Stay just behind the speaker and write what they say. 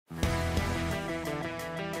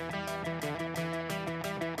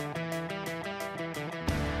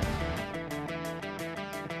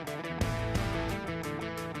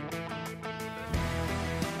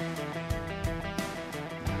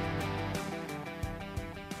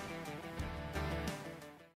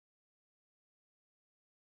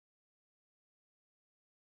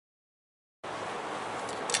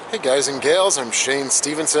Hey guys and gals, I'm Shane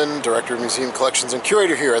Stevenson, Director of Museum Collections and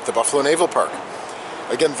Curator here at the Buffalo Naval Park.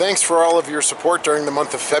 Again, thanks for all of your support during the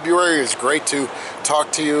month of February. It's great to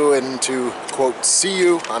talk to you and to, quote, see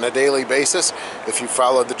you on a daily basis if you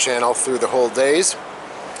followed the channel through the whole days.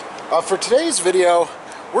 For today's video,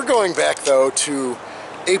 we're going back though to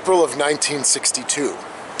April of 1962.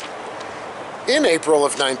 In April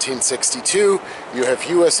of 1962, you have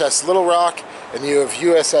USS Little Rock and you have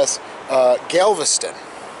USS Galveston.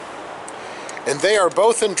 And they are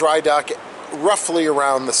both in dry dock roughly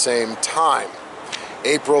around the same time,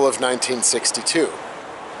 April of 1962.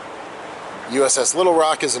 USS Little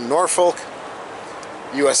Rock is in Norfolk,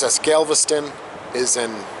 USS Galveston is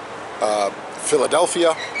in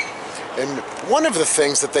Philadelphia, and one of the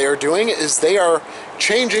things that they are doing is they are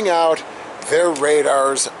changing out their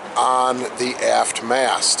radars on the aft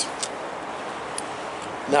mast.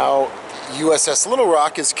 Now, USS Little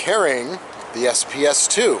Rock is carrying the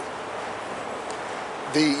SPS-2.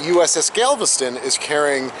 The USS Galveston is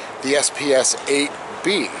carrying the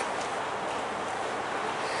SPS-8B.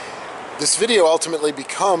 This video ultimately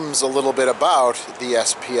becomes a little bit about the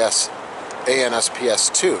AN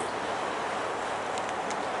SPS-2.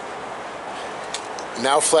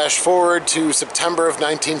 Now flash forward to September of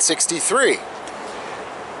 1963.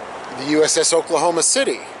 The USS Oklahoma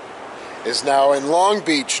City is now in Long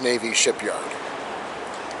Beach Navy Shipyard.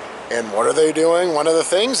 And what are they doing? One of the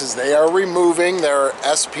things is they are removing their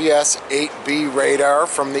SPS-8B radar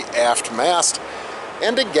from the aft mast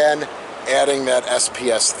and again adding that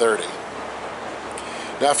SPS-30.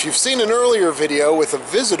 Now if you've seen an earlier video with a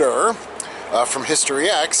visitor from History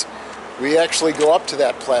X, we actually go up to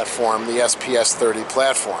that platform, the SPS-30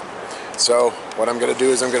 platform. So what I'm going to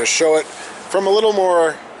do is I'm going to show it from a little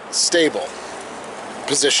more stable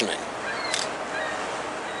positioning.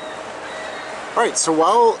 Alright, so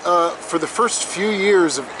while for the first few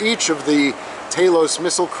years of each of the Talos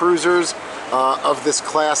missile cruisers of this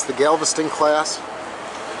class, the Galveston Class,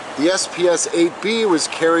 the SPS-8B was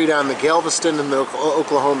carried on the Galveston in the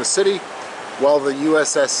Oklahoma City, while the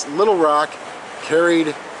USS Little Rock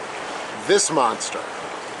carried this monster,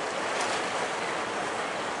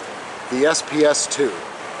 the SPS-2.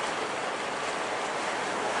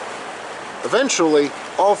 Eventually,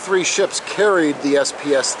 all three ships carried the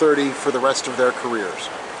SPS-30 for the rest of their careers.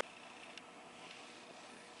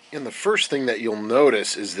 And the first thing that you'll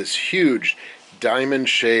notice is this huge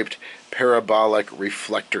diamond-shaped parabolic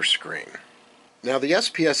reflector screen. Now the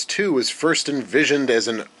SPS-2 was first envisioned as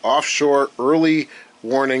an offshore early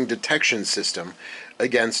warning detection system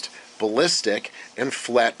against ballistic and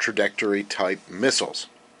flat trajectory type missiles.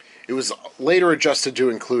 It was later adjusted to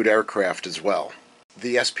include aircraft as well.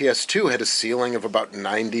 The SPS-2 had a ceiling of about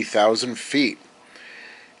 90,000 feet,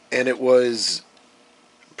 and it was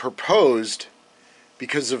proposed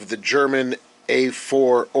because of the German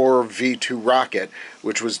A4 or V2 rocket,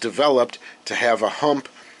 which was developed to have a hump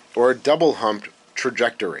or a double hump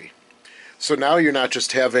trajectory. So now you're not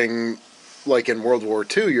just having, like in World War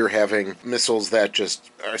II, you're having missiles that just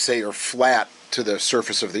are flat to the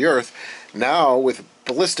surface of the Earth. Now with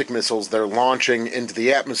ballistic missiles, they're launching into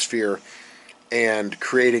the atmosphere and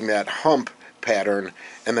creating that hump pattern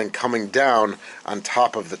and then coming down on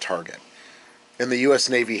top of the target. And the US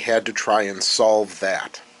Navy had to try and solve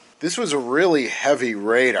that. This was a really heavy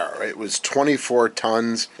radar. It was 24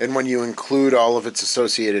 tons, and when you include all of its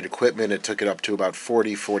associated equipment, it took it up to about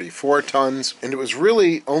 44 tons. And it was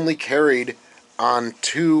really only carried on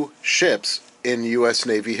two ships in US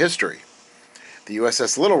Navy history. The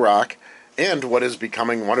USS Little Rock and what is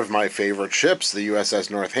becoming one of my favorite ships, the USS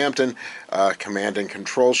Northampton, command and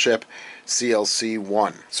control ship,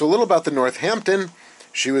 CLC-1. So a little about the Northampton.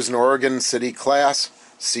 She was an Oregon City class,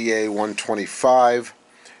 CA-125.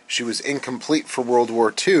 She was incomplete for World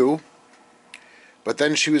War II, but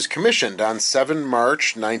then she was commissioned on 7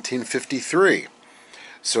 March 1953.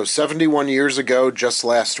 So 71 years ago, just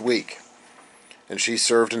last week. And she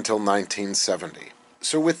served until 1970.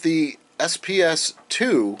 So with the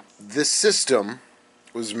SPS-2, this system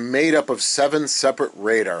was made up of 7 separate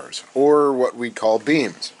radars, or what we call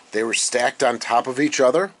beams. They were stacked on top of each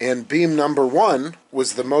other, and beam number 1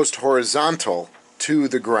 was the most horizontal to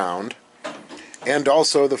the ground, and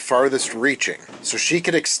also the farthest reaching. So she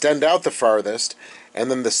could extend out the farthest,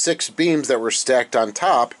 and then the 6 beams that were stacked on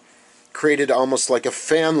top created almost like a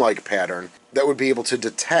fan-like pattern that would be able to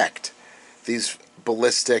detect these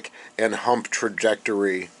ballistic and hump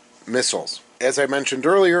trajectory missiles. As I mentioned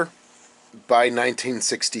earlier, by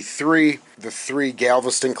 1963, the 3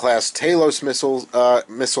 Galveston Class Talos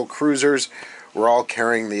missile cruisers were all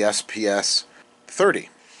carrying the SPS-30.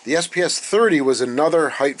 The SPS-30 was another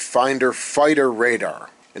height finder fighter radar.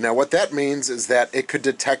 And now what that means is that it could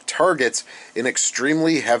detect targets in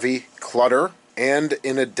extremely heavy clutter and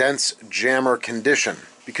in a dense jammer condition.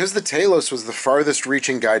 Because the Talos was the farthest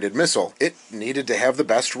reaching guided missile, it needed to have the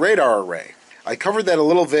best radar array. I covered that a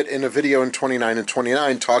little bit in a video in 29 and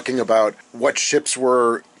 29 talking about what ships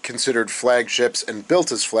were considered flagships and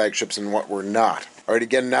built as flagships and what were not. Alright,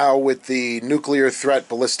 again, now with the nuclear threat,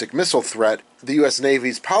 ballistic missile threat, the U.S.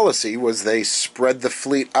 Navy's policy was they spread the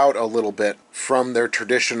fleet out a little bit from their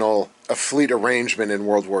traditional fleet arrangement in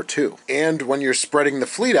World War II. And when you're spreading the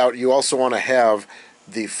fleet out, you also want to have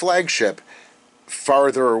the flagship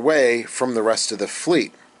farther away from the rest of the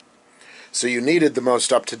fleet. So you needed the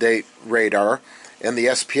most up-to-date radar, and the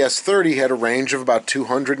SPS-30 had a range of about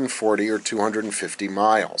 240 or 250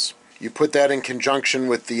 miles. You put that in conjunction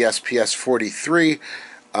with the SPS-43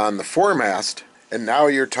 on the foremast, and now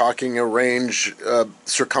you're talking a range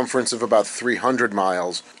circumference of about 300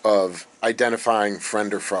 miles of identifying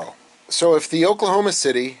friend or foe. So if the Oklahoma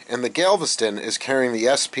City and the Galveston is carrying the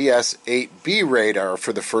SPS-8B radar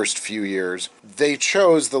for the first few years, they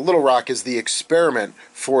chose the Little Rock as the experiment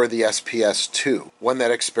for the SPS-2. When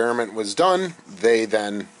that experiment was done, they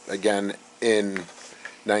then, again in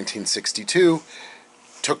 1962,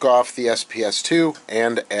 took off the SPS-2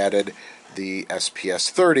 and added the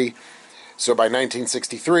SPS-30. So by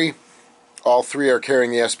 1963, all three are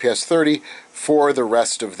carrying the SPS-30 for the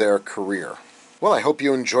rest of their career. Well, I hope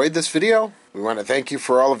you enjoyed this video. We want to thank you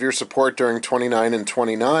for all of your support during 29 and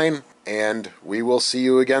 29, and we will see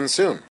you again soon.